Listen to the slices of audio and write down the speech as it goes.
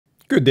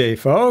Good day,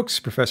 folks.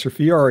 Professor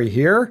Fiore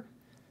here.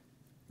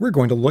 We're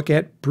going to look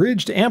at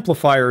bridged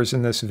amplifiers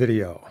in this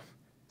video.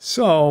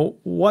 So,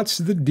 what's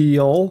the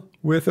deal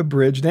with a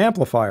bridged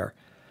amplifier?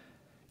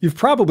 You've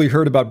probably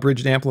heard about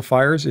bridged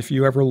amplifiers if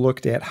you ever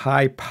looked at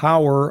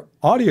high-power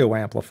audio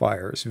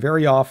amplifiers.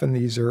 Very often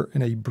these are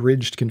in a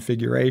bridged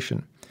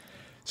configuration.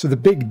 So the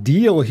big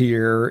deal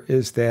here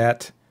is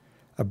that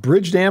a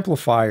bridged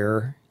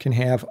amplifier can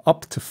have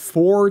up to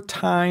 4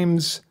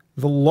 times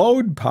the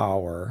load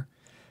power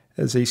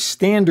as a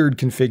standard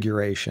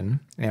configuration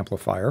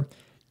amplifier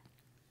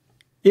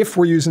if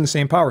we're using the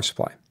same power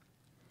supply.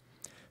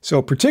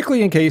 So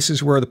particularly in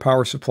cases where the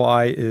power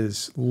supply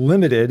is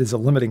limited, is a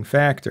limiting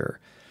factor,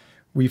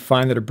 we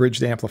find that a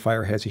bridged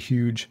amplifier has a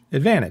huge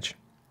advantage.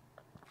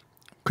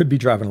 Could be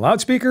driving a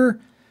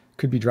loudspeaker,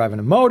 could be driving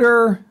a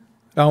motor.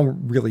 I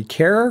don't really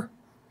care.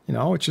 You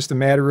know, it's just a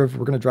matter of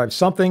we're going to drive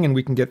something and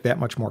we can get that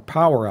much more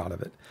power out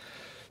of it.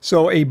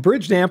 So a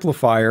bridged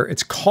amplifier,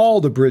 it's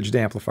called a bridged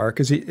amplifier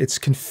because it's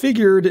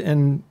configured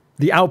in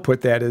the output,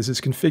 that is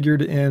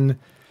configured in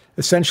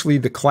essentially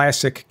the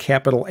classic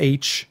capital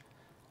H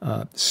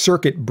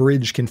circuit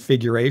bridge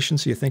configuration.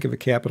 So you think of a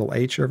capital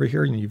H over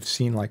here, and you've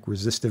seen like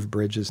resistive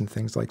bridges and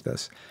things like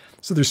this.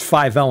 So there's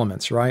 5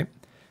 elements, right?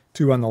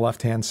 2 on the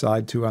left-hand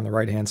side, 2 on the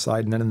right-hand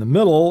side, and then in the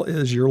middle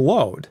is your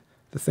load,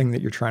 the thing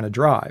that you're trying to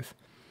drive.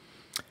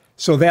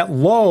 So that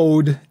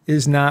load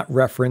is not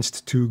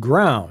referenced to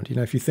ground. You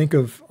know, if you think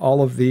of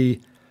all of the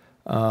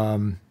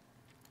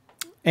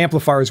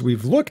amplifiers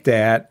we've looked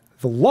at,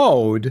 the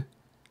load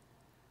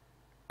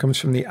comes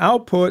from the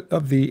output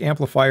of the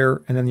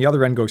amplifier, and then the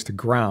other end goes to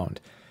ground.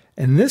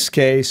 In this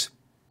case,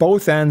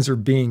 both ends are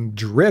being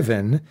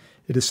driven.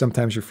 It is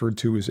sometimes referred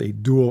to as a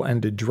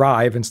dual-ended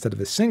drive instead of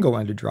a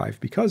single-ended drive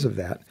because of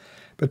that.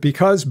 But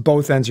because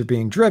both ends are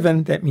being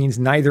driven, that means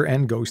neither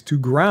end goes to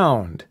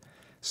ground.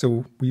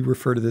 So we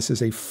refer to this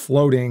as a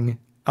floating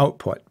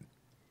output.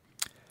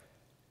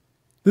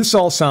 This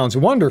all sounds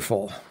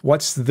wonderful.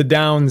 What's the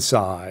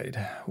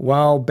downside?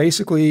 Well,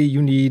 basically you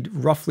need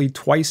roughly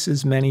twice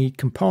as many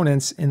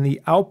components in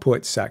the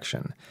output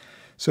section.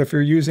 So if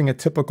you're using a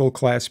typical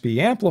Class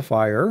B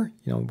amplifier,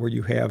 you know, where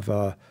you have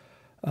an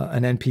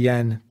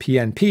NPN,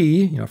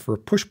 PNP, you know, for a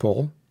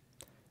push-pull,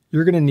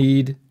 you're going to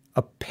need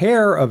a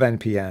pair of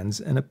NPNs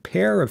and a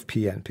pair of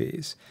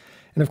PNPs.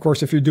 And of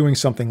course, if you're doing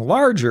something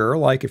larger,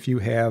 like if you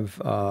have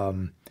you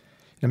know,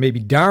 maybe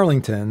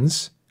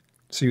Darlingtons,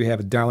 so you have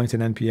a Darlington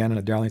NPN and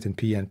a Darlington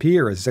PNP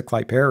or a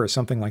Ziclite pair or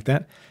something like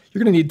that,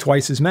 you're going to need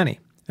twice as many.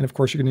 And of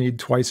course, you're going to need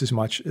twice as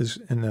much as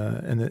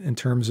in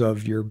terms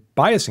of your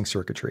biasing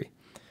circuitry.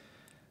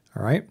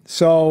 All right.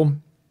 So,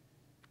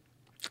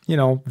 you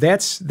know,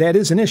 that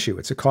is an issue.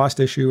 It's a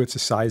cost issue. It's a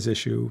size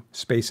issue,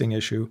 spacing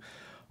issue.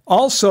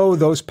 Also,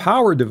 those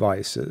power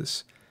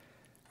devices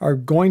are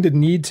going to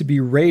need to be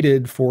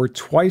rated for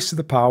twice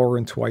the power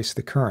and twice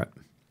the current,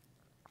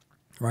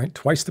 right?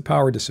 Twice the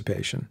power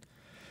dissipation.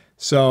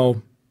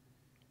 So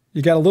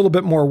you got a little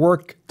bit more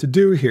work to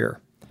do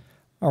here.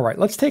 All right,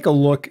 let's take a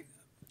look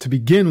to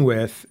begin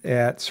with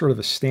at sort of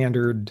a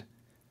standard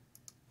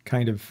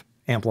kind of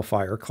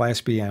amplifier,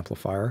 Class B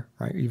amplifier,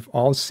 right? You've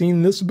all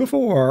seen this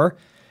before,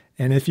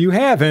 and if you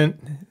haven't,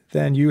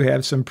 then you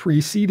have some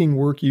preceding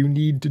work you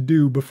need to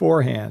do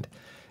beforehand.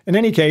 In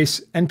any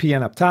case,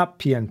 NPN up top,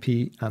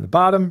 PNP on the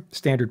bottom,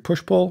 standard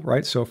push-pull,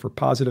 right? So for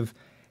positive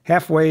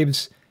half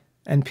waves,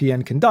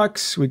 NPN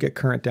conducts, we get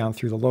current down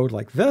through the load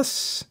like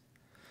this.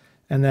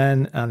 And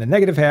then on the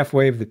negative half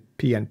wave, the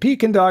PNP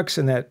conducts,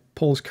 and that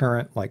pulls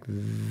current like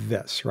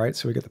this, right?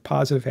 So we get the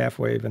positive half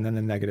wave and then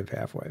the negative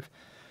half wave.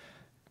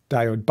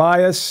 Diode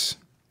bias,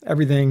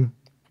 everything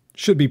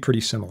should be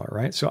pretty similar,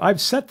 right? So I've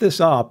set this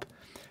up.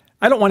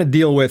 I don't want to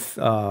deal with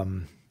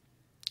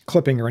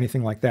clipping or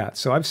anything like that.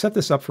 So I've set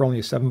this up for only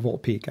a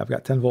 7-volt peak. I've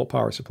got 10-volt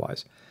power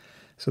supplies.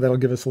 So that'll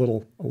give us a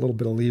little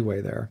bit of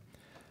leeway there.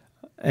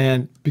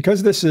 And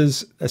because this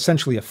is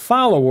essentially a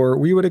follower,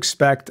 we would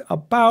expect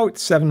about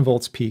 7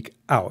 volts peak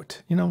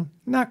out. You know,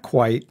 not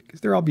quite,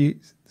 because there'll be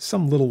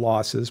some little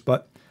losses,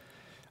 but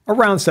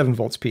around 7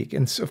 volts peak.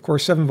 And of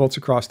course, 7 volts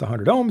across the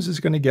 100 ohms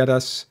is going to get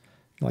us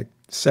like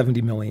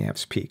 70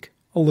 milliamps peak,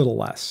 a little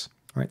less,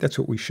 right? That's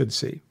what we should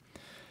see.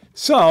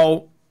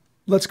 So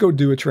let's go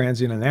do a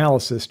transient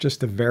analysis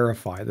just to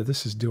verify that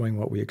this is doing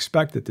what we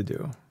expect it to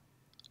do.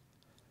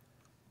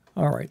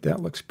 All right,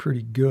 that looks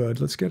pretty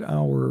good. Let's get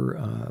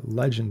our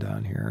legend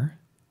on here.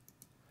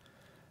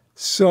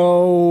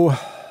 So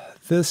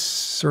this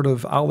sort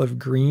of olive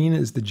green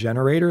is the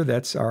generator.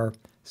 That's our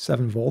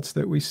 7 volts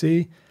that we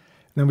see. And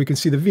then we can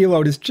see the V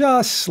load is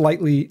just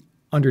slightly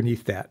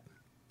underneath that,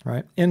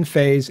 right? In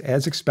phase,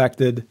 as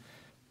expected,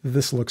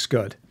 this looks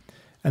good.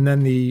 And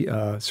then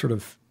the sort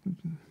of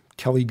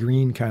Kelly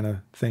green kind of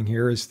thing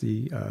here is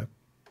the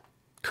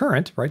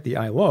current, right? The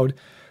I load,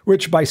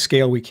 which by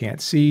scale we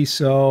can't see.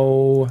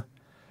 So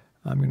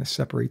I'm going to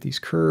separate these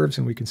curves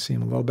and we can see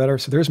them a little better.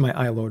 So there's my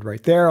I load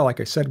right there. Like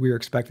I said, we were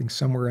expecting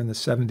somewhere in the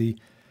 70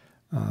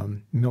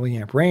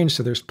 milliamp range.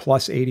 So there's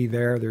plus 80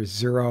 there. There's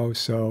 0.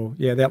 So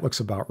yeah, that looks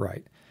about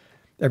right.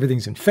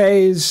 Everything's in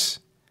phase.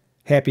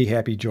 happy,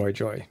 happy, joy,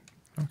 joy.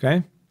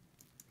 Okay?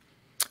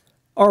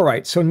 All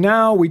right, so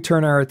now we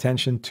turn our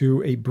attention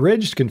to a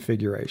bridged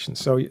configuration.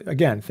 So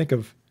again, think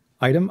of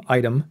item,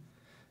 item.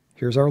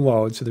 Here's our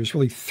load. So there's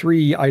really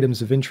 3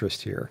 items of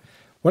interest here.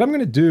 What I'm going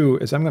to do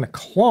is I'm going to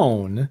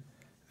clone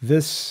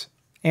this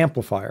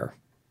amplifier.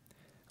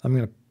 I'm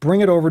going to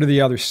bring it over to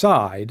the other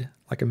side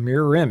like a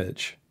mirror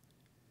image.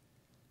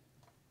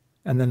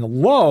 And then the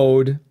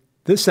load,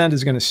 this end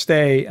is going to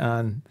stay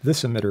on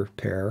this emitter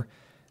pair.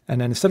 And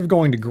then instead of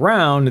going to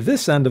ground,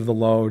 this end of the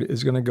load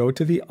is going to go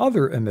to the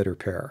other emitter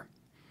pair.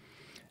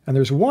 And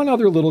there's one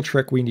other little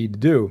trick we need to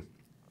do.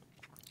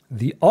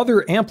 The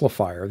other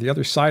amplifier, the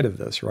other side of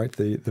this, right,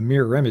 the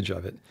mirror image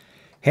of it,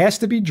 has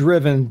to be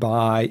driven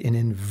by an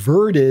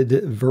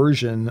inverted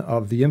version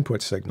of the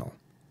input signal.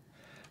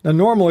 Now,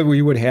 normally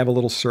we would have a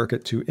little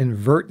circuit to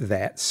invert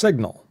that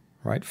signal,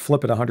 right,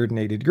 flip it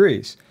 180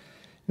 degrees.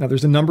 Now,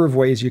 there's a number of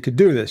ways you could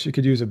do this. You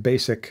could use a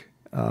basic,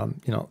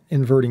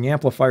 inverting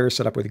amplifier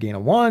set up with a gain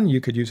of 1.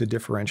 You could use a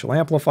differential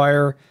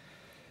amplifier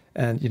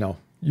and,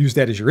 use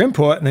that as your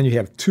input. And then you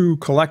have 2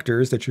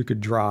 collectors that you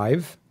could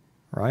drive,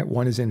 right?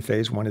 One is in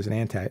phase, one is an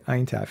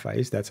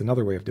anti-phase. That's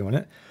another way of doing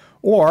it.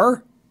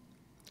 Or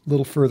a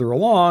little further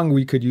along,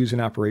 we could use an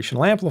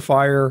operational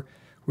amplifier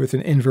with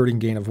an inverting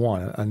gain of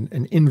 1,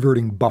 an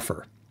inverting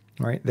buffer,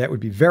 right? That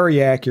would be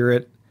very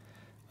accurate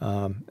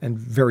and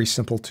very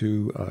simple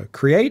to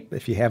create.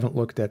 If you haven't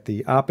looked at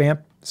the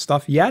op-amp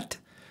stuff yet,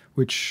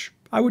 which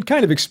I would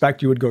kind of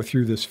expect you would go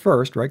through this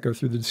first, right? Go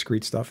through the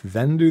discrete stuff,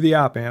 then do the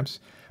op-amps.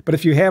 But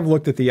if you have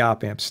looked at the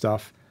op-amp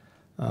stuff,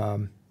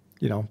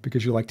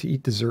 because you like to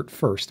eat dessert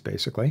first,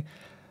 basically,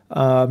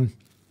 the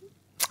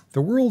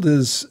world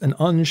is an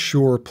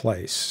unsure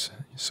place.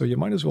 So you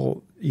might as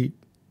well eat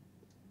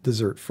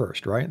dessert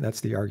first, right? That's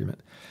the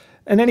argument.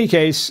 In any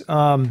case,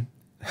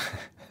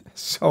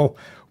 so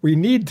we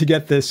need to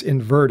get this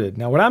inverted.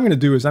 Now, what I'm going to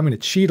do is I'm going to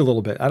cheat a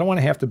little bit. I don't want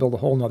to have to build a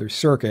whole nother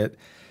circuit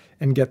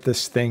and get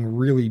this thing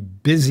really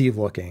busy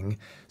looking.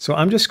 So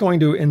I'm just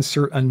going to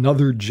insert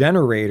another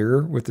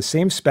generator with the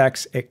same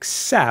specs,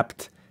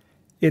 except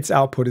its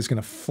output is going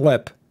to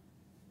flip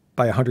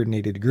by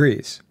 180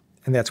 degrees.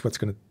 And that's what's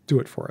going to do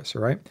it for us,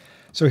 all right?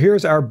 So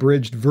here's our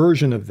bridged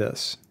version of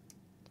this,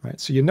 right?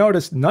 So you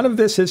notice none of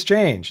this has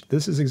changed.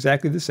 This is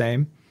exactly the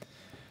same.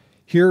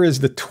 Here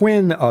is the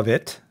twin of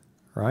it,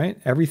 right?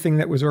 Everything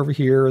that was over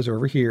here is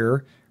over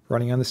here,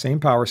 running on the same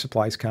power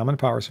supplies, common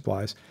power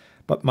supplies.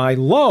 But my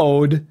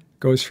load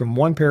goes from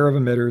one pair of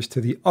emitters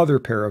to the other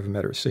pair of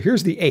emitters. So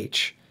here's the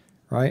H,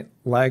 right?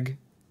 Leg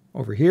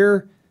over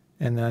here,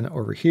 and then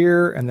over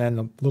here, and then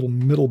the little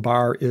middle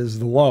bar is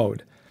the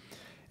load.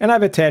 And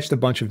I've attached a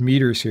bunch of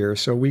meters here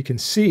so we can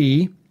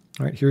see,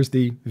 right, here's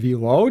the V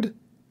load,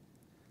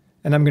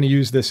 and I'm going to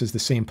use this as the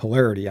same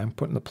polarity. I'm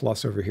putting the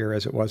plus over here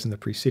as it was in the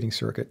preceding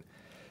circuit.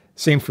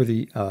 Same for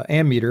the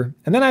ammeter.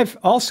 And then I've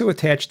also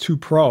attached 2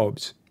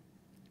 probes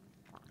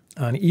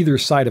on either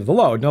side of the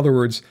load. In other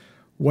words,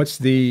 what's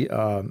the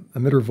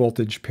emitter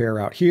voltage pair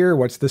out here?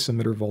 What's this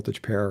emitter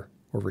voltage pair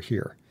over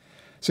here?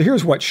 So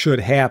here's what should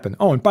happen.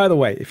 Oh, and by the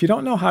way, if you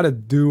don't know how to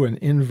do an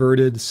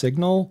inverted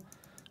signal,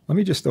 let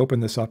me just open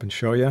this up and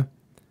show you.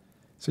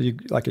 So you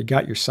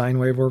got your sine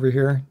wave over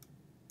here.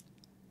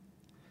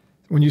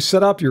 When you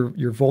set up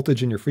your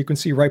voltage and your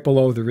frequency, right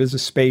below there is a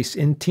space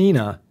in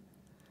Tina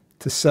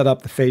to set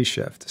up the phase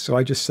shift. So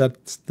I just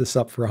set this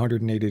up for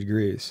 180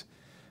 degrees,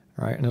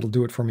 right? And it'll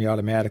do it for me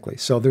automatically.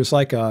 So there's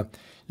like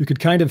you could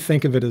kind of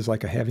think of it as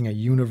like having a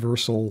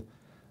universal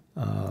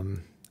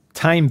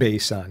time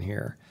base on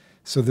here.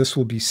 So this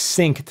will be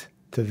synced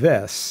to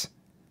this.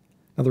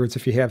 In other words,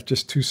 if you have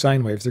just 2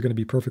 sine waves, they're going to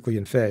be perfectly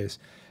in phase.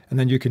 And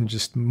then you can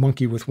just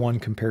monkey with one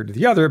compared to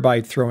the other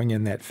by throwing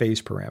in that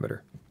phase parameter.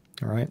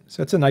 All right,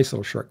 so that's a nice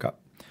little shortcut.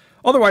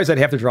 Otherwise, I'd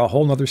have to draw a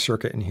whole nother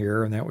circuit in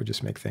here, and that would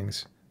just make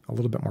things a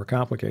little bit more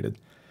complicated.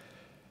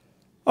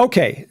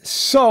 Okay,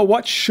 so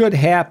what should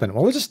happen?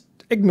 Well, let's just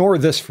ignore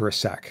this for a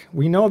sec.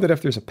 We know that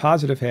if there's a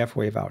positive half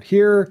wave out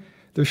here,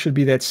 there should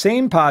be that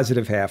same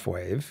positive half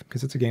wave,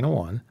 because it's a gain of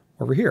 1,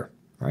 over here,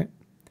 right?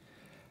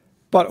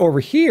 But over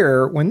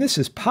here, when this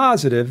is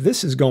positive,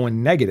 this is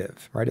going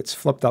negative, right? It's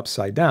flipped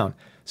upside down.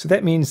 So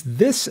that means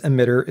this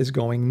emitter is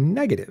going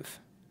negative.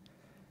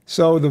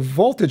 So the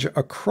voltage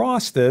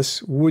across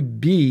this would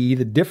be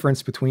the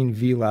difference between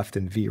V left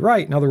and V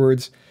right. In other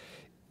words,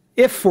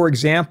 if, for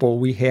example,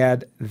 we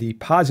had the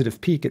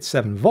positive peak at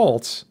 7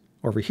 volts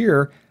over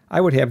here,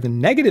 I would have the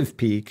negative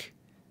peak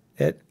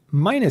at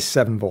minus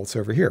 7 volts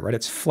over here, right?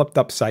 It's flipped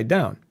upside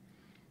down.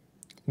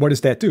 What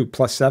does that do?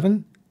 Plus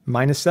 7?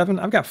 Minus 7?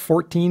 I've got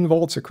 14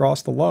 volts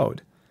across the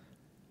load.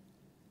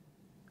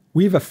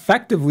 We've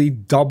effectively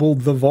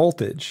doubled the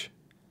voltage.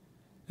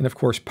 And of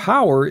course,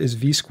 power is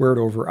V squared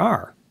over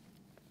R.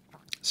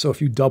 So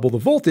if you double the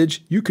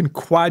voltage, you can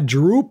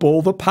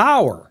quadruple the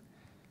power.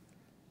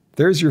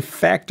 There's your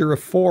factor of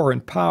 4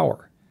 in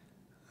power.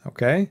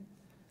 Okay?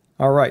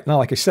 All right. Now,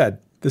 like I said,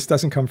 this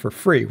doesn't come for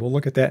free. We'll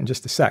look at that in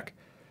just a sec.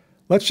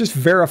 Let's just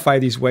verify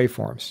these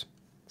waveforms.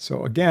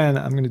 So again,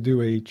 I'm going to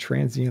do a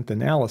transient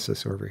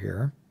analysis over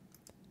here.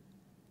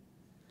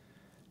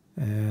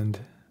 And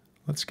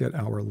let's get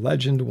our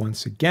legend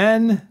once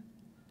again.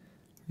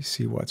 You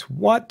see what's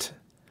what.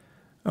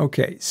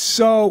 Okay,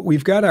 so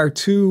we've got our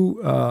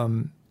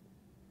two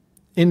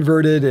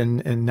inverted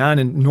and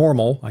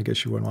non-normal, I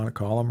guess you would want to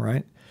call them,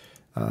 right?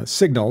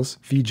 Signals,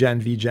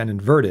 VGen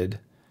inverted.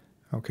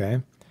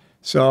 Okay,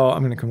 so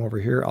I'm going to come over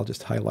here. I'll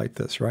just highlight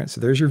this, right?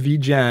 So there's your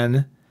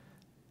VGen,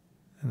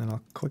 and then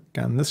I'll click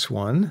on this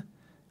one.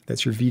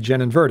 That's your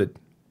VGen inverted.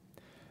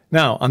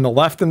 Now, on the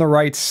left and the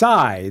right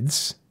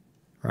sides,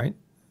 right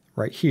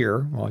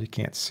here, well, you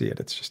can't see it.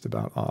 It's just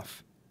about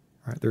off.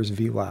 Right, there's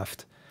V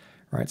left.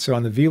 Right, so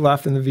on the V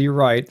left and the V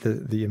right,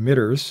 the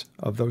emitters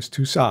of those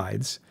two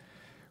sides,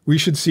 we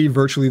should see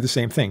virtually the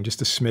same thing,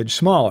 just a smidge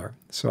smaller.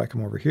 So I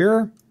come over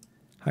here,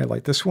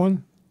 highlight this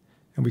one,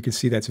 and we can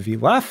see that's V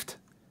left.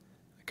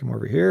 I come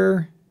over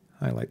here,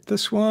 highlight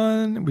this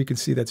one, we can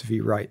see that's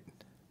V right.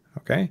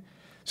 Okay,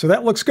 so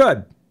that looks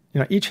good. You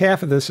know, each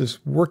half of this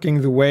is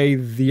working the way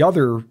the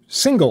other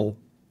single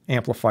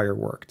amplifier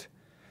worked.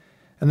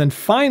 And then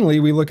finally,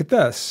 we look at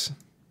this.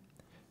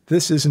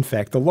 This is, in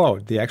fact, the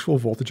load, the actual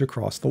voltage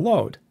across the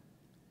load.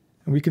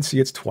 And we can see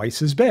it's twice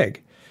as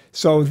big.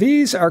 So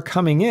these are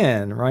coming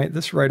in, right?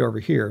 This right over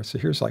here. So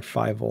here's like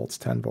 5 volts,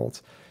 10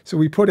 volts. So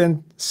we put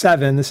in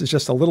 7. This is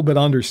just a little bit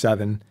under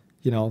 7,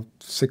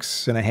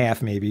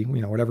 6.5 maybe,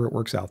 whatever it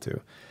works out to.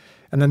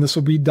 And then this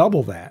will be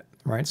double that,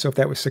 right? So if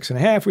that was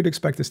 6.5, we'd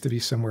expect this to be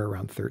somewhere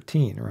around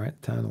 13,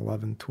 right? 10,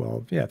 11,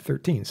 12,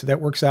 13. So that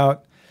works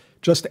out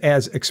just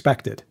as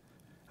expected.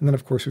 And then,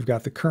 of course, we've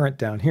got the current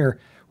down here,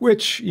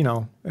 which,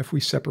 if we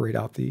separate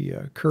out the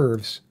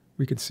curves,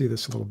 we can see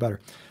this a little better.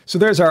 So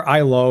there's our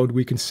I load.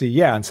 We can see,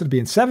 instead of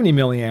being 70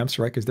 milliamps,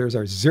 right, because there's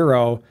our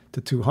 0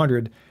 to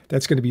 200,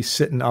 that's going to be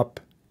sitting up,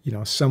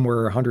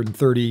 somewhere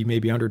 130,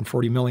 maybe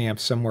 140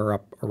 milliamps, somewhere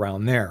up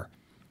around there.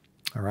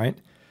 All right.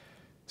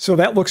 So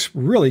that looks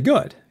really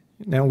good.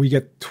 Now we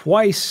get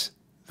twice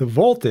the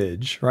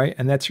voltage, right?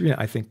 And that's,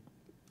 I think,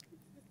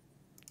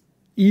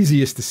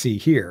 easiest to see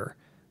here.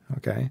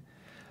 Okay.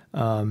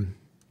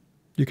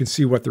 You can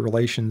see what the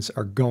relations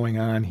are going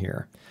on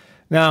here.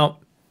 Now,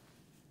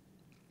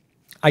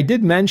 I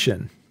did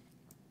mention,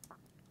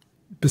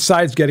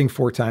 besides getting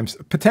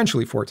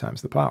potentially four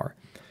times the power,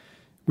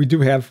 we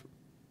do have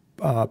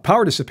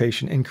power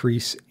dissipation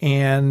increase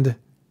and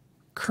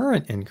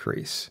current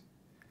increase.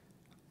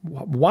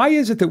 Why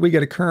is it that we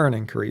get a current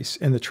increase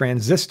in the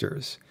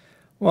transistors?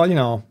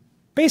 Well,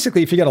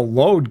 basically, if you get a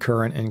load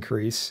current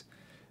increase,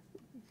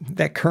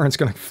 that current's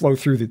going to flow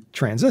through the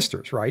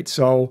transistors, right?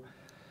 So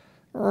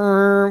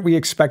we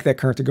expect that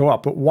current to go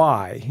up. But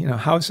why?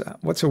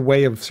 What's a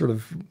way of sort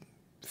of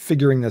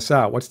figuring this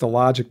out? What's the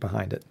logic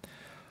behind it?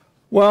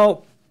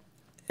 Well,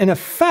 in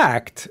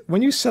effect,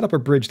 when you set up a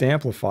bridged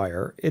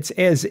amplifier, it's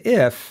as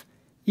if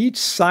each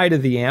side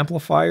of the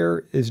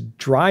amplifier is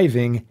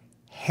driving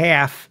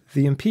half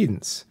the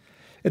impedance.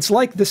 It's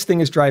like this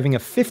thing is driving a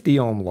 50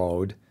 ohm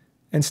load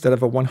instead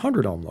of a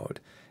 100 ohm load.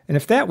 And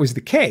if that was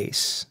the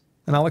case,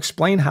 and I'll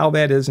explain how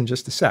that is in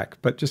just a sec,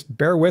 but just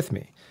bear with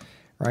me,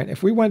 right?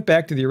 If we went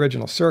back to the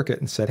original circuit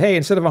and said, hey,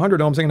 instead of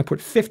 100 ohms, I'm going to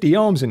put 50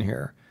 ohms in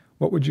here,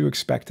 what would you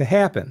expect to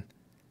happen?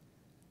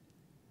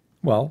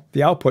 Well,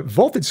 the output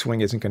voltage swing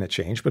isn't going to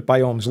change, but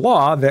by Ohm's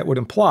law, that would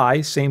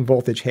imply same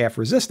voltage, half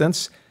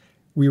resistance.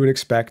 We would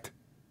expect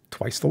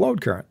twice the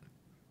load current.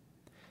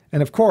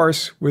 And of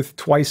course, with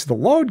twice the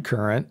load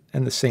current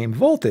and the same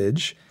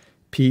voltage,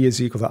 P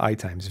is equal to I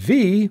times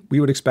V, we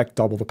would expect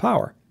double the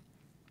power.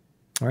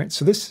 All right,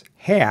 so this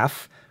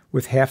half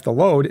with half the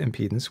load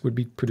impedance would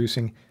be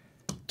producing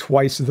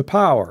twice the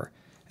power.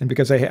 And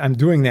because I'm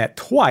doing that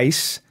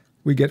twice,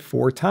 we get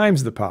 4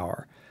 times the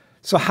power.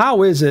 So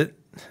how is it,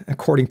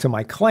 according to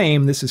my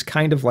claim, this is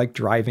kind of like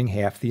driving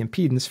half the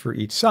impedance for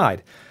each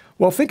side?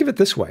 Well, think of it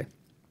this way.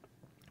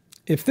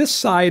 If this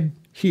side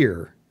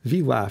here,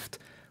 V left,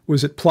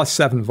 was at plus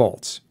 7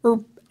 volts,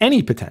 or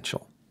any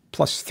potential,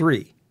 plus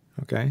 3,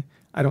 okay?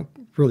 I don't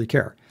really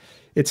care.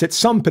 It's at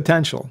some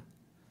potential.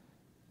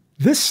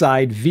 This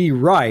side, V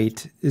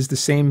right, is the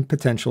same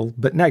potential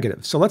but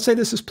negative. So let's say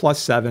this is plus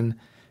 7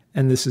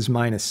 and this is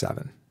minus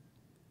 7.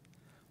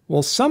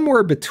 Well,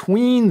 somewhere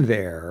between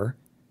there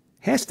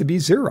has to be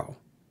 0.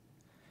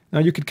 Now,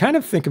 you could kind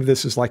of think of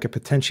this as like a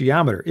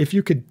potentiometer. If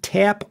you could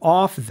tap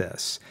off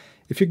this,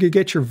 if you could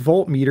get your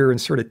voltmeter and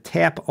sort of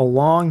tap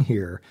along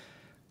here,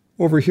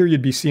 over here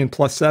you'd be seeing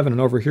plus 7,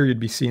 and over here you'd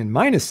be seeing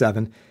minus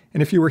 7.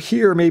 And if you were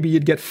here, maybe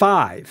you'd get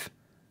 5,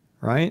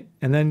 right?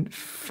 And then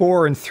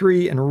 4 and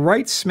 3, and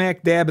right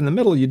smack dab in the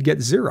middle, you'd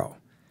get 0.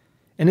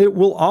 And it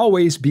will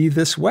always be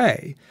this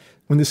way.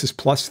 When this is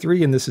plus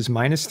 3 and this is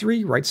minus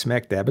 3, right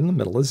smack dab in the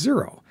middle is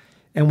 0.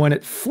 And when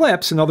it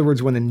flips, in other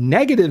words, when the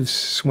negative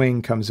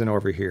swing comes in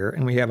over here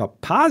and we have a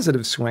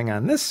positive swing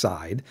on this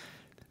side,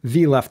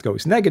 V left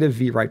goes negative,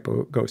 V right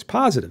goes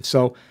positive.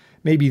 So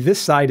maybe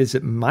this side is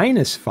at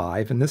minus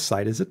 5 and this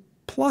side is at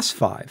plus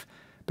 5.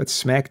 But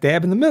smack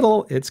dab in the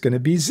middle, it's going to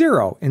be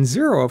 0. And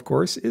 0, of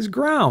course, is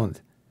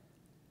ground.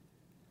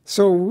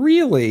 So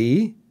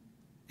really,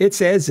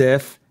 it's as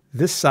if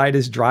this side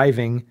is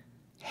driving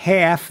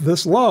half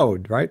this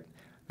load, right?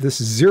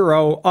 this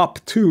 0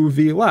 up to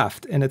V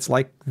left. And it's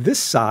like this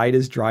side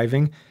is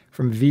driving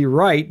from V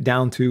right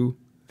down to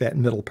that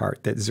middle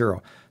part, that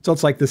 0. So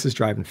it's like this is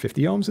driving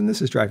 50 ohms and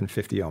this is driving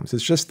 50 ohms.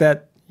 It's just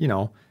that, you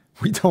know,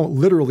 we don't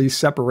literally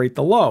separate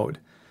the load.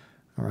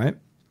 All right.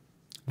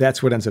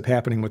 That's what ends up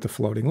happening with the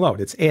floating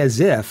load. It's as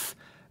if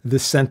the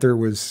center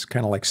was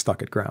kind of like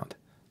stuck at ground.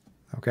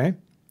 Okay.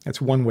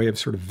 That's one way of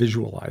sort of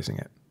visualizing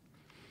it.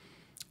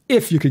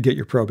 If you could get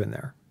your probe in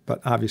there,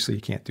 but obviously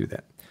you can't do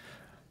that.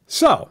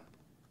 So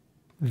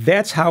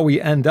that's how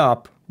we end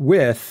up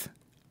with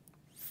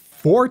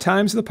 4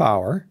 times the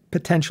power,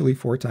 potentially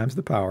 4 times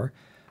the power,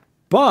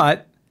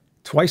 but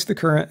twice the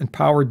current and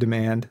power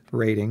demand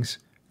ratings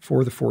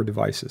for the 4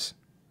 devices.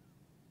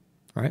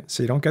 All right,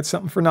 so you don't get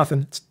something for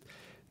nothing.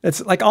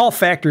 It's like all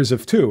factors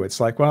of 2. It's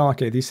like, well,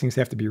 okay, these things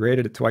have to be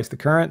rated at twice the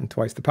current and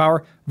twice the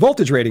power.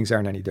 Voltage ratings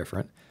aren't any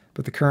different,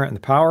 but the current and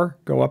the power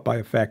go up by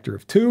a factor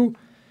of 2.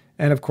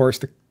 And of course,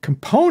 the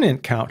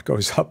component count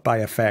goes up by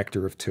a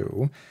factor of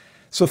 2.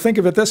 So think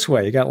of it this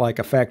way. You got like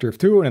a factor of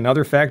 2 and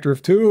another factor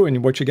of 2,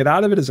 and what you get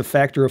out of it is a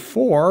factor of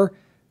 4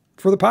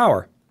 for the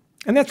power.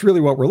 And that's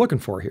really what we're looking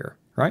for here,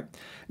 right?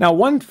 Now,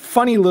 one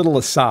funny little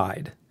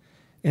aside.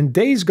 In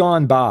days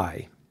gone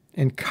by,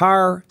 in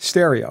car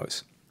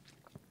stereos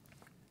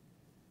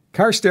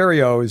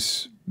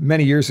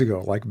many years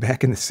ago, like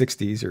back in the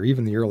 60s or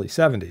even the early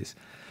 70s,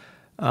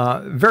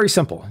 very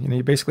simple. You know,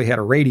 you basically had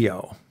a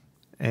radio,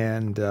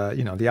 and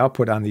you know, the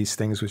output on these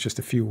things was just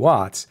a few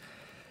watts.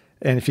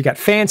 And if you got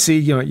fancy,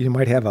 you know, you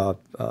might have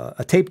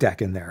a tape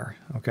deck in there,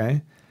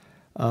 okay?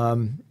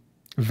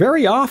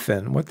 Very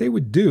often, what they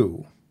would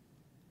do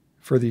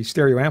for the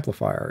stereo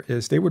amplifier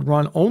is they would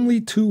run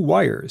only 2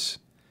 wires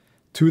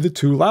to the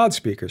 2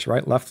 loudspeakers,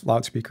 right? Left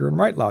loudspeaker and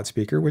right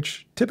loudspeaker,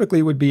 which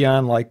typically would be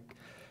on like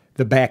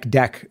the back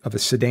deck of a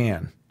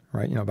sedan,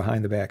 right? You know,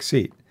 behind the back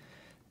seat.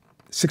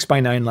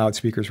 6x9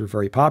 loudspeakers were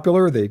very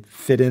popular. They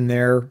fit in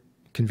there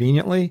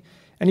conveniently.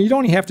 And you'd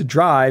only have to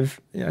drive,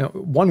 you know,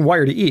 1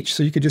 wire to each.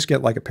 So you could just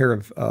get like a pair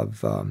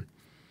of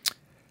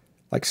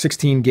like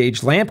 16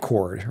 gauge lamp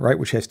cord, right?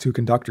 Which has 2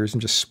 conductors,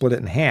 and just split it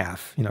in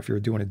half. You know, if you were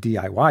doing a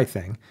DIY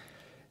thing,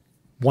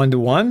 1 to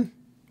 1,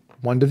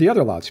 1 to the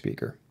other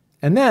loudspeaker.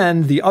 And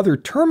then the other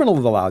terminal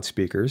of the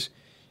loudspeakers,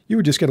 you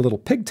would just get a little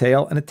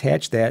pigtail and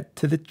attach that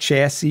to the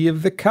chassis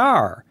of the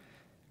car,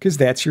 because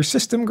that's your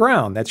system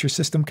ground. That's your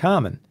system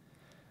common.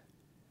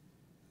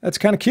 That's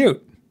kind of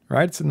cute,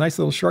 right? It's a nice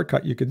little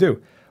shortcut you could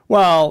do.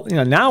 Well, you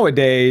know,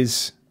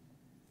 nowadays,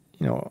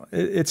 you know,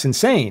 it's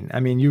insane. I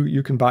mean,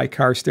 you can buy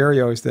car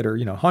stereos that are,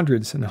 you know,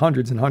 hundreds and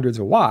hundreds and hundreds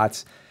of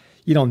watts.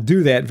 You don't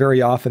do that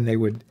very often. They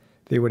would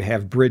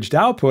have bridged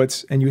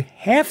outputs, and you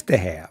have to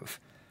have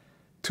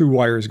 2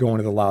 wires going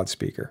to the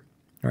loudspeaker,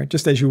 right?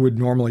 Just as you would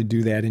normally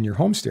do that in your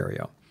home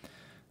stereo.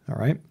 All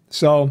right.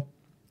 So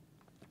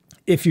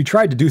if you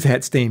tried to do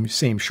that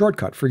same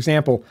shortcut, for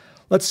example,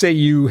 let's say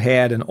you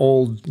had an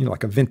old, you know,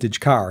 like a vintage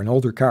car, an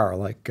older car,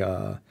 like,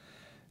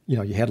 you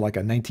know, you had like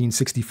a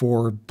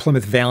 1964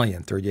 Plymouth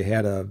Valiant, or you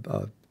had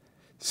a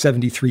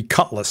 73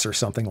 Cutlass or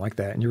something like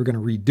that, and you were going to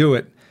redo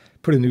it,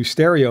 put a new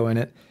stereo in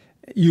it.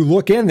 You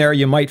look in there,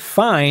 you might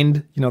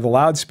find, you know, the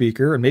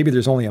loudspeaker, and maybe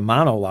there's only a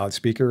mono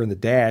loudspeaker in the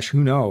dash,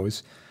 who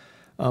knows?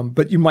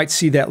 But you might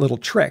see that little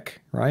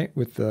trick, right,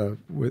 with the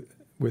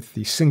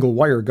single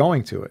wire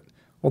going to it.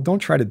 Well, don't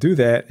try to do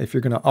that if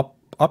you're going to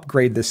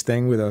upgrade this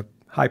thing with a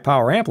high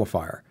power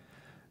amplifier,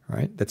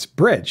 right? That's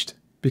bridged,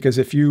 because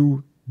if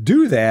you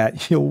do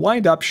that, you'll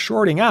wind up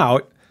shorting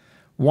out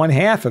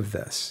 1/2 of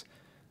this.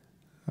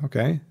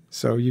 Okay,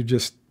 so you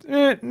just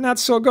not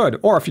so good.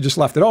 Or if you just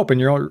left it open,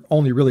 you're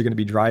only really going to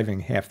be driving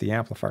half the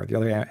amplifier.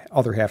 The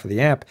other half of the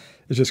amp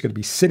is just going to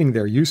be sitting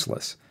there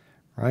useless,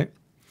 right?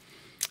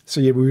 So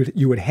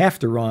you would have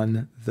to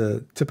run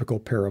the typical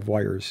pair of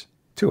wires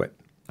to it.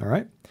 All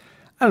right.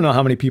 I don't know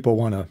how many people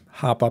want to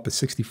hop up a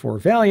 64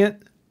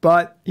 Valiant,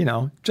 but you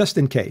know, just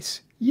in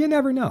case, you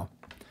never know.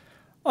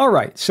 All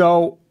right,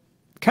 so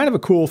kind of a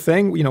cool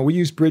thing. You know, we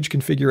use bridge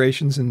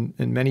configurations in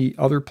many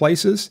other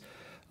places.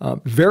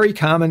 Very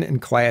common in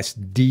Class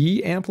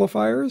D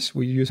amplifiers.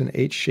 We use an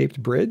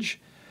H-shaped bridge.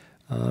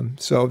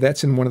 So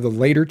that's in one of the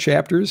later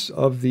chapters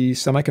of the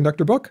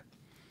semiconductor book.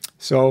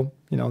 So,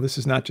 you know, this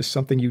is not just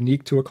something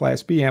unique to a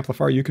Class B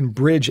amplifier. You can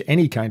bridge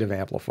any kind of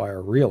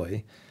amplifier,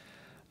 really.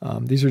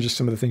 These are just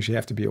some of the things you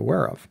have to be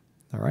aware of.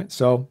 All right,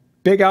 so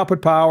big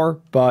output power,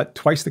 but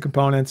twice the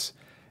components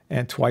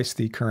and twice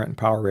the current and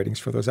power ratings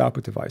for those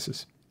output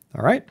devices.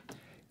 All right,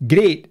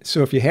 great.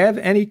 So if you have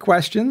any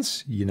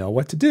questions, you know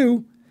what to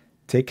do.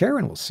 Take care,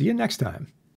 and we'll see you next time.